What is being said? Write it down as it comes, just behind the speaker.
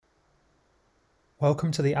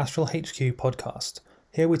Welcome to the Astral HQ podcast.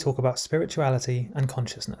 Here we talk about spirituality and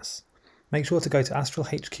consciousness. Make sure to go to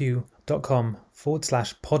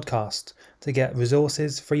astralhq.com/podcast to get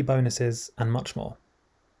resources, free bonuses, and much more.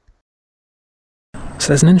 So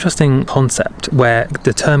there's an interesting concept where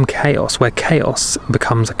the term chaos, where chaos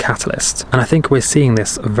becomes a catalyst. And I think we're seeing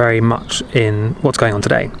this very much in what's going on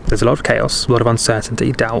today. There's a lot of chaos, a lot of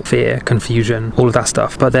uncertainty, doubt, fear, confusion, all of that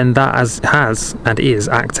stuff. But then that has and is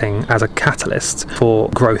acting as a catalyst for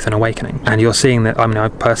growth and awakening. And you're seeing that,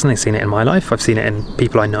 I've personally seen it in my life. I've seen it in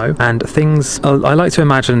people I know. And I like to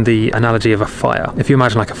imagine the analogy of a fire. If you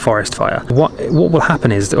imagine like a forest fire, what will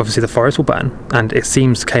happen is that obviously the forest will burn and it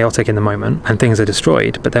seems chaotic in the moment and things are destroyed.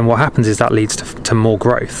 But then what happens is that leads to more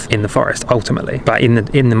growth in the forest ultimately. But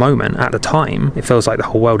in the moment, at the time, it feels like the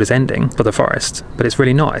whole world is ending for the forest, but it's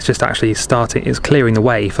really not. It's just actually it's clearing the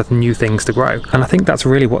way for new things to grow. And I think that's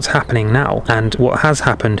really what's happening now, and what has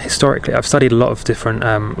happened historically. I've studied a lot of different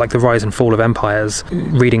like the rise and fall of empires,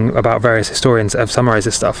 reading about various historians that have summarized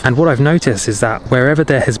this stuff. And what I've noticed is that wherever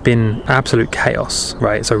there has been absolute chaos,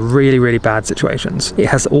 right, so really, really bad situations, it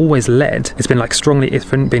has always it's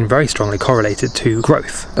been very strongly correlated to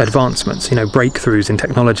growth, advancements, breakthroughs in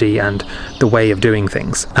technology and the way of doing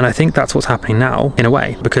things. And I think that's what's happening now in a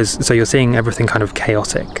way, because so you're seeing everything kind of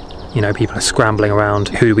chaotic. People are scrambling around.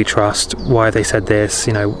 Who do we trust? Why have they said this?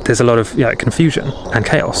 There's a lot of confusion and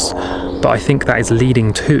chaos. But I think that is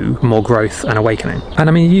leading to more growth and awakening.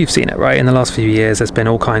 And you've seen it, right? In the last few years, there's been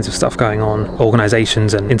all kinds of stuff going on.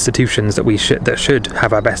 Organizations and institutions that should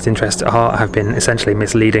have our best interest at heart have been essentially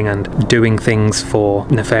misleading and doing things for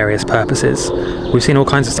nefarious purposes. We've seen all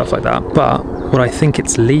kinds of stuff like that. But what I think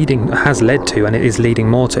has led to, and it is leading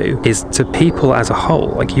more to, is to people as a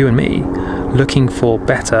whole, like you and me, looking for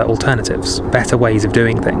better alternatives, better ways of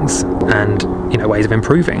doing things, and ways of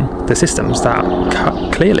improving the systems that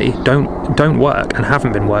clearly don't work and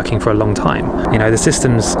haven't been working for a long time. The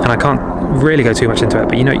systems, and I can't really go too much into it,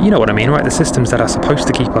 but you know what I mean, right? The systems that are supposed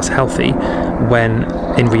to keep us healthy, when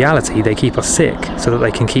in reality they keep us sick, so that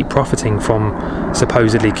they can keep profiting from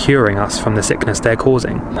supposedly curing us from the sickness they're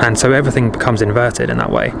causing. And so everything becomes inverted in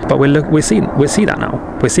that way. But we see that now.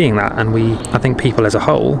 We're seeing that, and I think people as a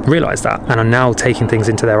whole realise that, and are now taking things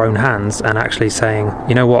into their own hands and actually saying,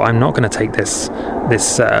 you know what, I'm not going to take this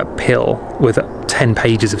pill with 10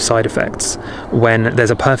 pages of side effects when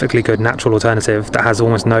there's a perfectly good natural alternative that has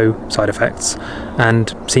almost no side effects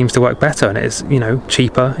and seems to work better, and it is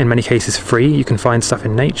cheaper, in many cases free. You can find stuff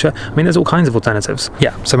in nature. There's all kinds of alternatives.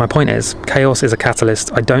 So my point is, chaos is a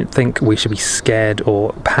catalyst. I don't think we should be scared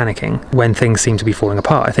or panicking when things seem to be falling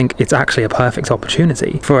apart. I think it's actually a perfect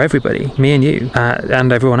opportunity for everybody, me and you,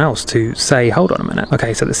 and everyone else, to say, hold on a minute,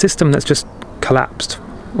 okay, so the system that's just collapsed,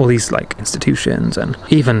 all these institutions and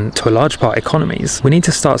even to a large part economies, we need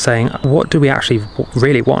to start saying, what do we actually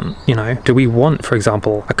really want? Do we want, for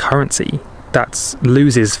example, a currency that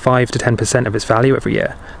loses 5 to 10% of its value every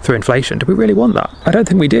year through inflation? Do we really want that? I don't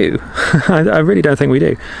think we do. I really don't think we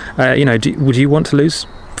do. Would you want to lose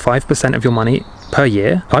 5% of your money per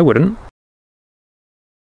year? I wouldn't.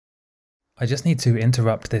 I just need to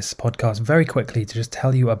interrupt this podcast very quickly to just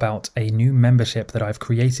tell you about a new membership that I've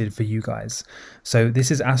created for you guys. So this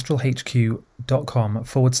is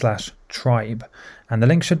astralhq.com/tribe, and the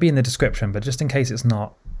link should be in the description, but just in case it's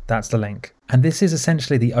not, that's the link. And this is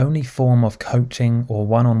essentially the only form of coaching or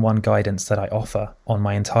one-on-one guidance that I offer on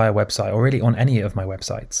my entire website, or really on any of my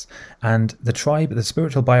websites. And the tribe, the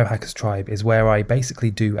Spiritual Biohackers Tribe, is where I basically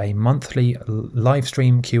do a monthly live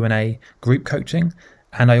stream Q&A group coaching.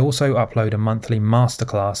 And I also upload a monthly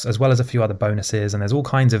masterclass, as well as a few other bonuses, and there's all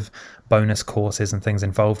kinds of bonus courses and things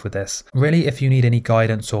involved with this. Really, if you need any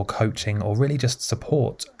guidance or coaching, or really just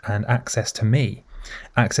support and access to me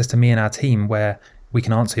and our team, where we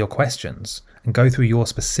can answer your questions and go through your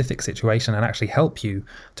specific situation and actually help you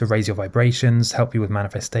to raise your vibrations, help you with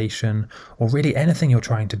manifestation, or really anything you're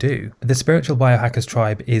trying to do. The Spiritual Biohackers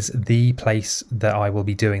Tribe is the place that I will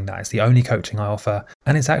be doing that. It's the only coaching I offer,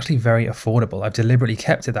 and it's actually very affordable. I've deliberately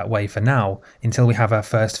kept it that way for now until we have our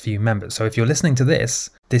first few members. So if you're listening to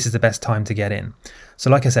this is the best time to get in.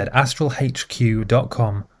 So like I said,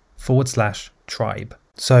 astralhq.com/tribe.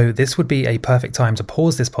 So this would be a perfect time to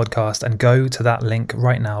pause this podcast and go to that link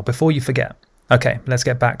right now before you forget. Okay, let's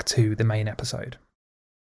get back to the main episode.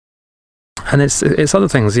 And it's other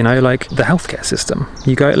things, like the healthcare system.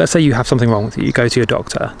 Let's say you have something wrong with you. You go to your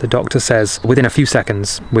doctor. The doctor says within a few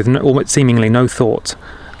seconds, with seemingly no thought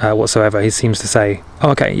whatsoever, he seems to say,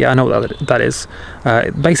 oh, okay, yeah, I know what that is.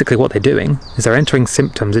 Basically what they're doing is they're entering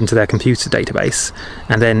symptoms into their computer database,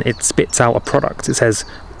 and then it spits out a product. It says,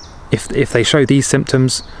 if they show these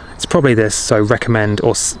symptoms, it's probably this, so recommend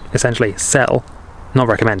or essentially sell not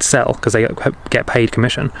recommend, sell, because they get paid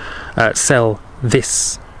commission, sell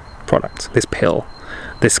this product, this pill,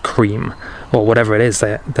 this cream, or whatever it is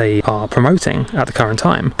that they are promoting at the current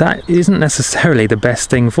time, that isn't necessarily the best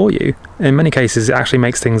thing for you. In many cases, it actually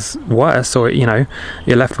makes things worse, or you're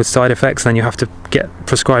left with side effects, and then you have to get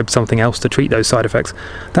prescribed something else to treat those side effects.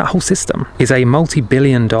 That whole system is a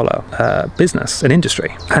multi-billion-dollar business, an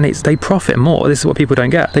industry, and they profit more. This is what people don't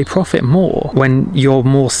get. They profit more when you're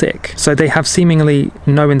more sick, so they have seemingly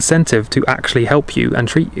no incentive to actually help you and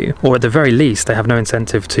treat you, or at the very least, they have no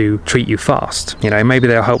incentive to treat you fast. Maybe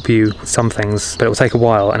they'll help you with some things, but it will take a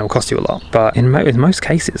while and it will cost you a lot. But in most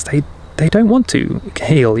cases, they don't want to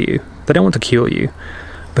heal you. They don't want to cure you,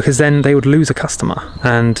 because then they would lose a customer.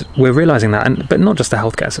 And we're realizing that, but not just the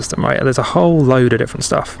healthcare system, right? There's a whole load of different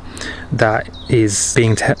stuff that is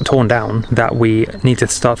being torn down, that we need to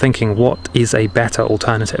start thinking, what is a better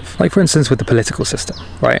alternative? Like, for instance, with the political system,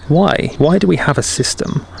 right? Why do we have a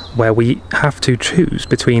system where we have to choose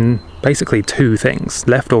between basically two things,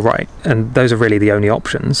 left or right? And those are really the only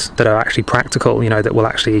options that are actually practical, that will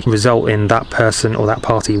actually result in that person or that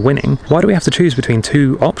party winning. Why do we have to choose between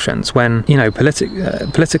two options when,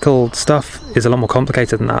 political stuff is a lot more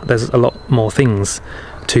complicated than that? There's a lot more things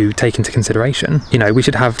to take into consideration. We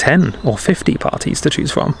should have 10 or 50 parties to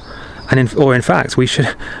choose from. And in fact, we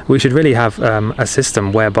should really have a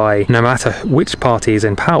system whereby no matter which party is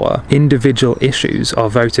in power, individual issues are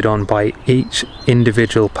voted on by each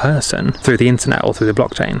individual person through the internet or through the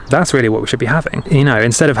blockchain. That's really what we should be having.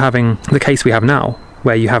 Instead of having the case we have now,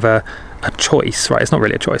 where you have a choice, right? It's not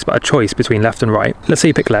really a choice, but a choice between left and right. Let's say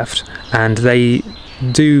you pick left, and they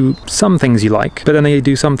do some things you like, but then they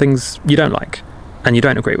do some things you don't like and you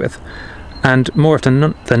don't agree with. And more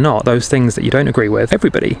often than not, those things that you don't agree with,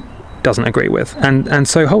 everybody doesn't agree with. And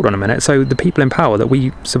so hold on a minute. So the people in power that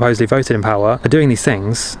we supposedly voted in power are doing these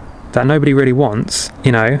things that nobody really wants.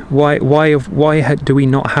 Why do we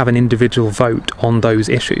not have an individual vote on those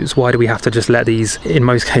issues? Why do we have to just let these, in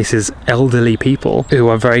most cases, elderly people who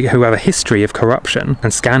have a history of corruption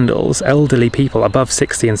and scandals, elderly people above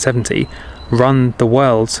 60 and 70, run the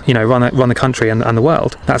world, run the country and the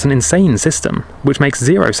world? That's an insane system, which makes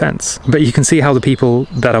zero sense. But you can see how the people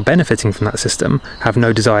that are benefiting from that system have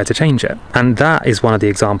no desire to change it. And that is one of the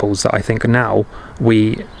examples that I think now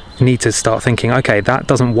we need to start thinking, okay, that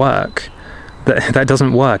doesn't work. That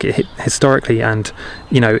doesn't work historically, and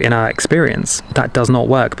in our experience, that does not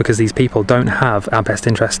work, because these people don't have our best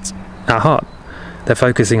interests at heart. They're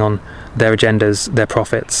focusing on their agendas, their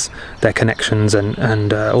profits, their connections,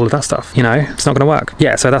 and all of that stuff. It's not going to work.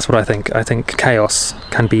 Yeah, so that's what I think. I think chaos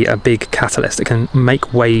can be a big catalyst. It can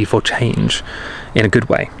make way for change in a good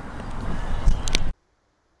way.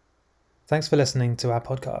 Thanks for listening to our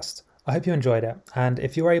podcast. I hope you enjoyed it. And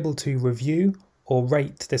if you're able to review or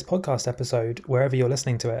rate this podcast episode wherever you're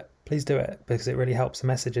listening to it, please do it, because it really helps the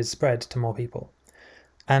messages spread to more people.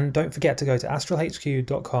 And don't forget to go to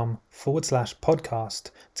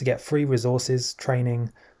astralhq.com/podcast to get free resources,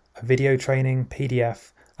 training, a video training,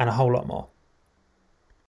 PDF, and a whole lot more.